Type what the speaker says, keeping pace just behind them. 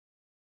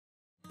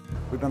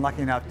We've been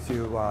lucky enough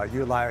to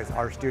utilize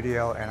our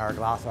studio and our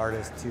glass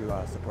artists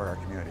to support our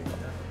community.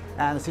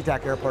 And the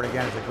SeaTac Airport,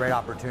 again, is a great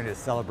opportunity to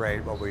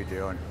celebrate what we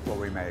do and what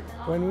we make.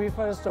 When we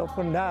first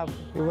opened up,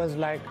 it was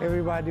like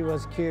everybody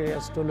was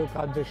curious to look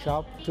at the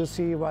shop to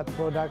see what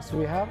products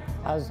we have.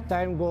 As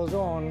time goes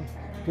on,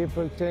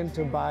 people tend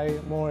to buy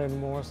more and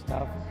more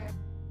stuff.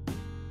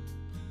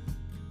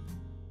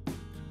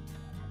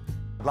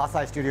 Glass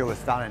Eye Studio was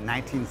founded in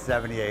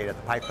 1978 at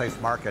the Pike Place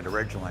Market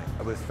originally.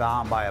 It was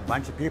found by a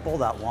bunch of people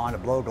that wanted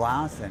to blow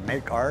glass and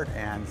make art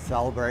and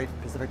celebrate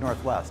Pacific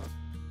Northwest.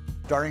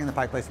 Starting in the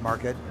Pike Place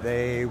Market,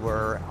 they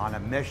were on a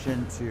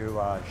mission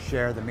to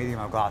share the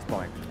medium of glass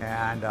blowing.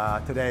 And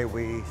today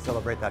we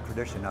celebrate that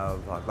tradition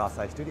of Glass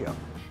Eye Studio.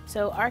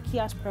 So our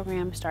kiosk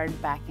program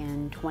started back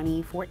in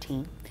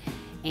 2014.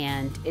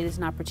 And it is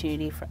an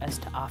opportunity for us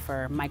to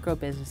offer micro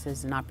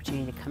businesses an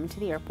opportunity to come to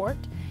the airport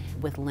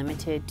with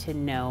limited to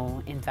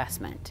no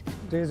investment.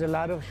 There's a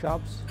lot of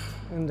shops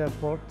in the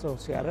port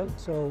of Seattle,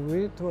 so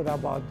we thought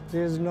about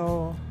there's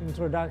no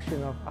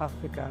introduction of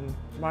African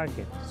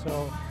market.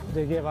 So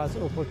they gave us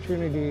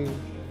opportunity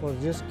for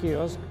this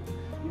kiosk,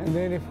 and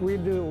then if we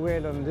do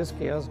well on this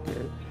kiosk,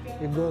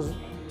 it goes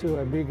to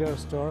a bigger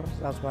store.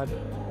 That's what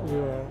we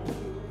were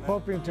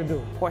hoping to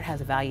do. Port has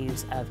the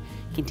values of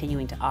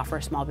continuing to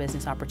offer small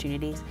business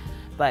opportunities,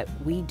 but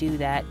we do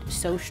that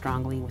so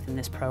strongly within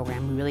this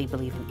program. We really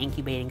believe in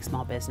incubating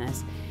small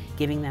business,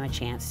 giving them a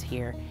chance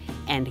here,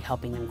 and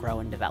helping them grow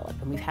and develop.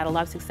 And we've had a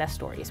lot of success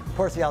stories.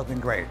 Port Seattle's been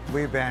great.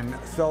 We've been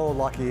so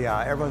lucky.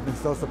 Everyone's been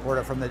so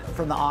supportive from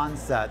the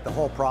onset. The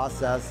whole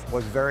process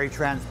was very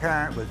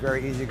transparent, was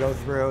very easy to go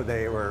through.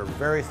 They were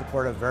very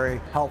supportive,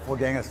 very helpful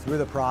getting us through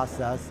the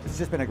process. It's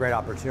just been a great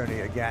opportunity,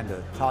 again,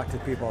 to talk to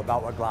people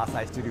about what Glass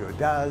Eye Studio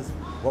does,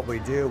 what we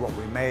do, what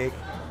we make,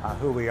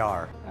 who we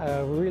are. I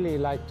really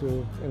like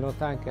to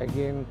thank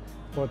again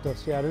Port of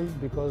Seattle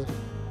because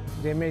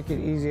they make it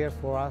easier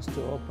for us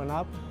to open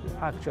up.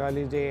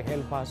 Actually, they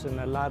help us in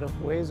a lot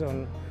of ways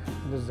on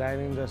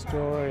designing the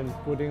store and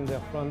putting the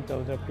front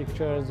of the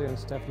pictures and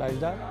stuff like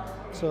that.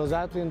 So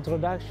that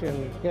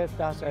introduction helped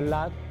us a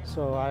lot.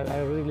 So I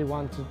really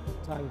want to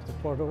thank the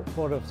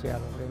Port of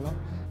Seattle.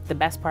 The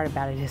best part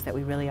about it is that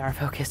we really are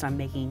focused on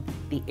making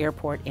the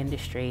airport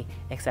industry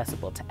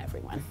accessible to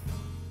everyone.